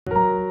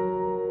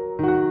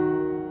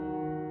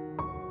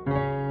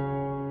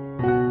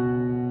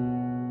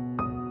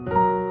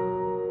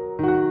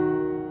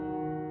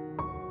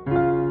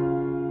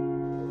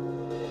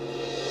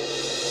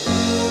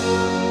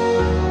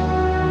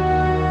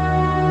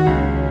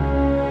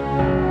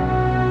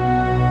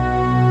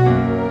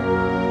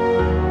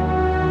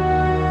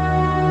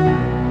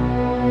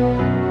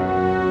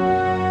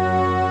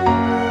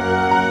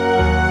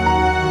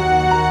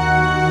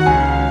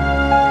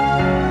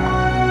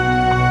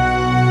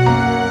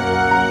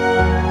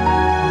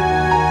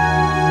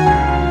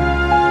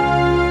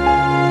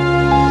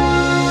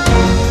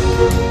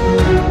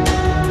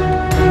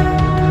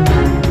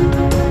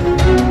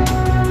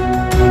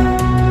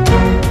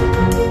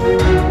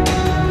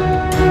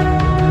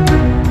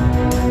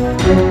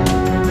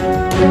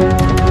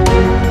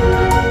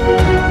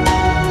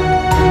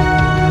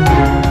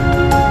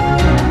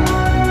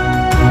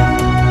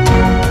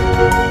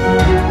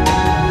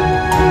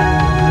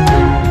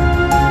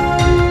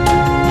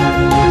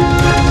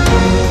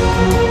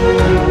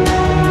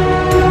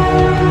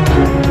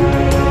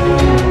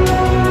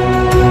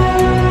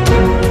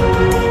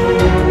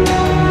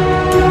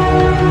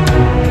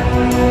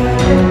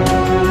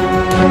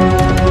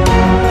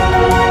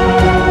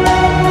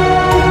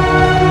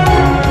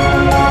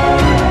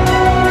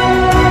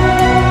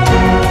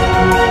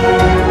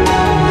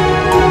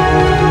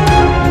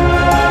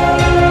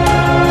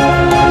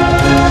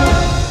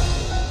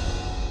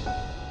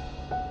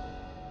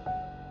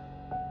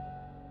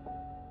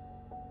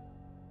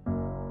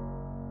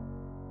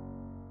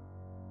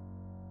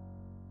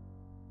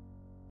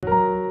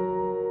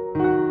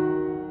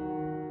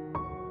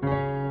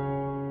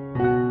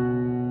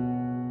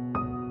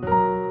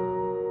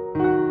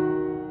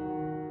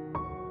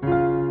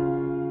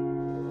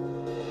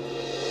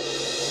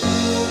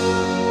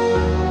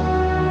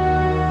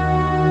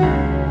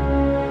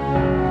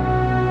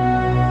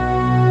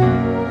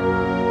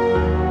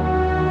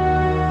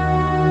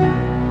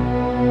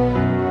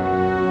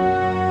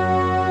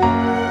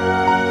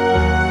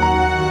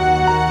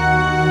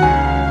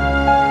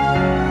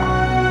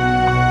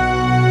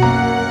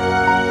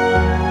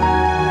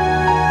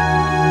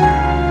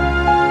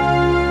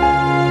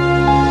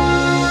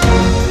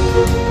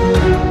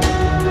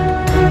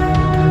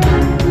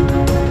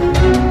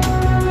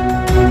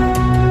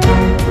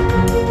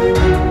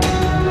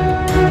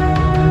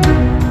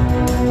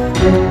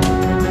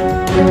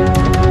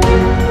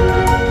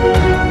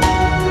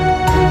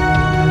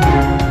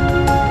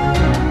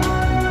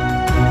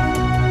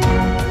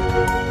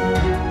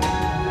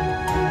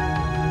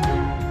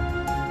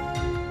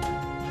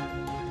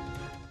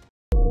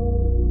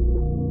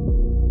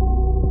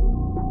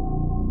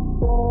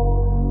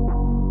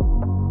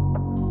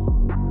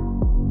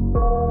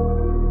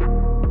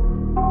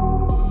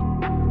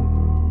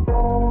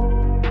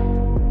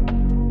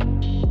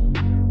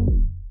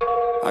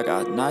I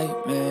got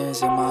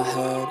nightmares in my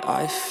head,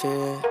 I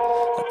fear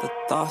that the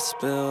thoughts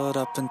build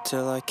up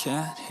until I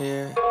can't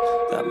hear,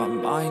 that my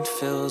mind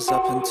fills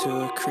up into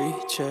a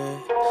creature,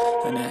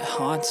 and it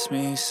haunts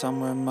me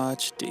somewhere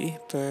much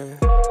deeper.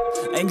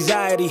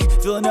 Anxiety,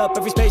 filling up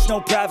every space, no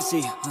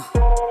privacy.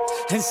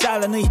 And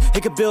silently,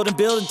 it could build and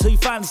build until you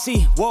finally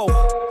see, whoa,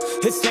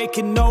 it's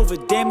taking over,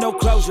 damn no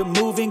closure,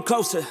 moving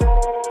closer.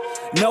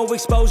 No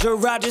exposure,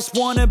 I just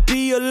wanna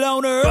be a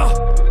loner.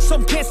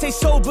 Some can't stay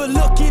sober,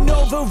 looking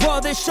over all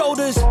their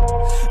shoulders,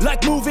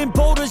 like moving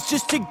boulders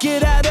just to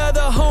get out of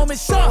the home. It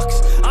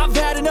sucks, I've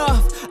had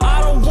enough,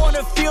 I don't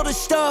wanna feel the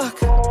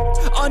stuck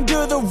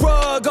under the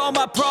rug, all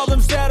my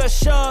problems that I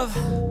shove.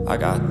 I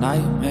got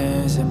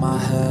nightmares in my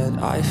head,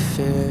 I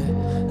fear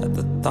that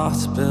the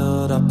thoughts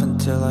build up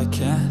until I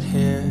can't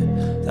hear,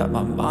 that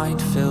my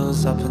mind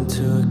fills up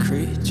into a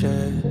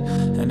creature,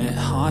 and it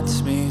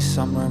haunts me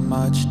somewhere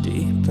much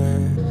deeper.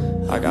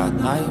 I got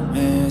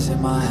nightmares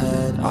in my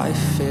head, I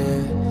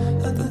fear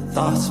that the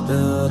thoughts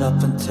build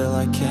up until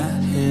I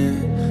can't hear,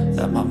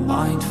 that my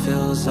mind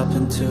fills up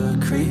into a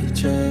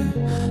creature,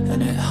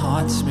 and it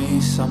haunts me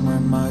somewhere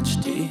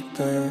much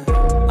deeper.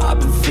 I've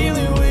been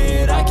feeling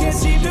weird, I can't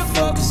seem to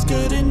focus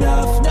good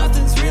enough,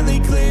 nothing's really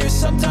clear,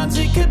 sometimes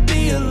it could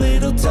be a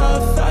little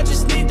tough. I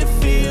just need to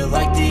feel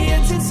like the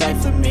end's in sight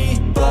for me,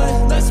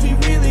 but let's be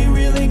really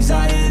real,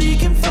 anxiety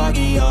can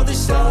foggy all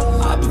this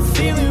stuff. I've been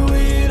feeling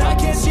weird, I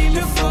can't seem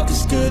to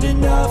focus good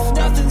enough,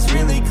 nothing's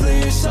really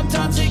clear,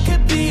 sometimes it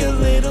could be a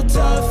little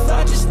tough.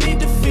 I just need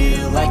to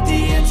feel like the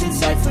end's in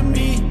sight for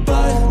me,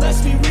 but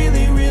let's be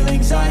really real,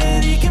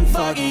 anxiety can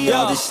foggy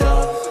all this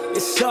stuff. It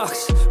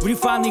sucks when you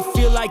finally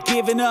feel like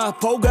giving up.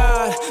 Oh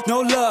God,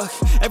 no luck,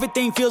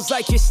 everything feels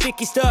like you're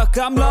sticky stuck.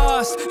 I'm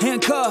lost,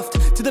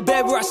 handcuffed to the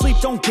bed where I sleep,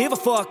 don't give a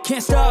fuck.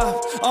 Can't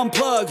stop,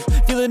 unplug,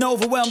 feeling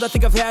overwhelmed, I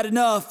think I've had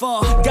enough.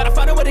 Gotta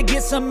find a way to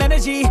get some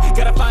energy,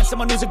 gotta find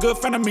someone who's a good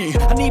friend of me.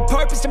 I need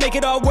purpose to make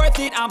it all worth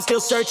it, I'm still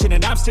searching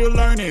and I'm still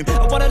learning.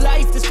 I want a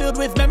life that's filled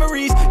with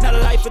memories, not a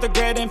life with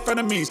regret and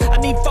frenemies. I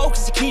need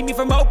focus to keep me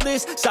from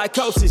hopeless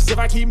psychosis if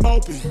I keep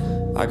moping.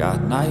 I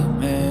got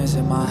nightmares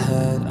in my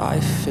head, I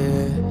fear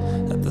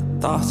that the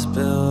thoughts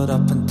build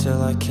up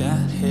until I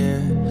can't hear,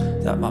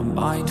 that my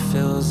mind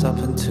fills up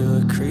into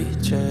a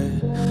creature,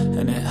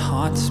 and it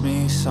haunts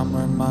me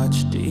somewhere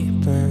much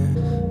deeper.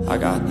 I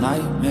got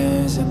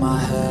nightmares in my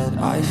head,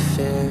 I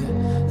fear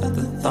that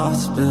the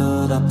thoughts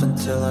build up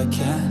until I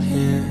can't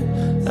hear,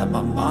 that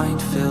my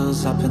mind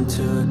fills up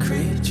into a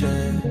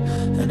creature,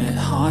 and it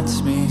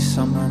haunts me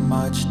somewhere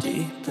much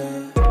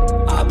deeper.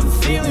 I've been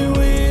feeling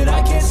weird,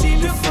 I can't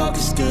seem to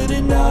focus good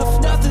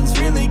enough, nothing's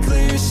really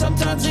clear,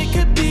 sometimes it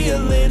could be a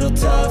little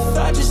tough.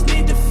 I just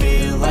need to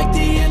feel like the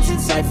end's in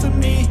sight for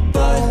me,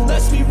 but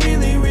let's be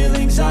really real,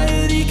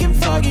 anxiety can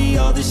foggy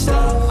all this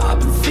stuff. I've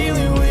been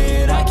feeling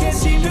weird, I can't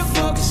seem to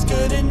focus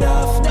good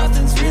enough,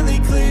 nothing's really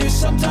clear,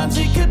 sometimes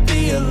it could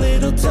be a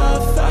little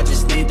tough. I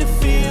just need to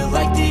feel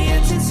like the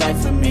end's in sight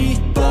for me,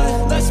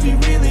 but let's be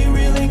really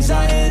real,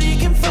 anxiety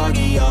can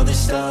foggy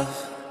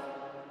stuff.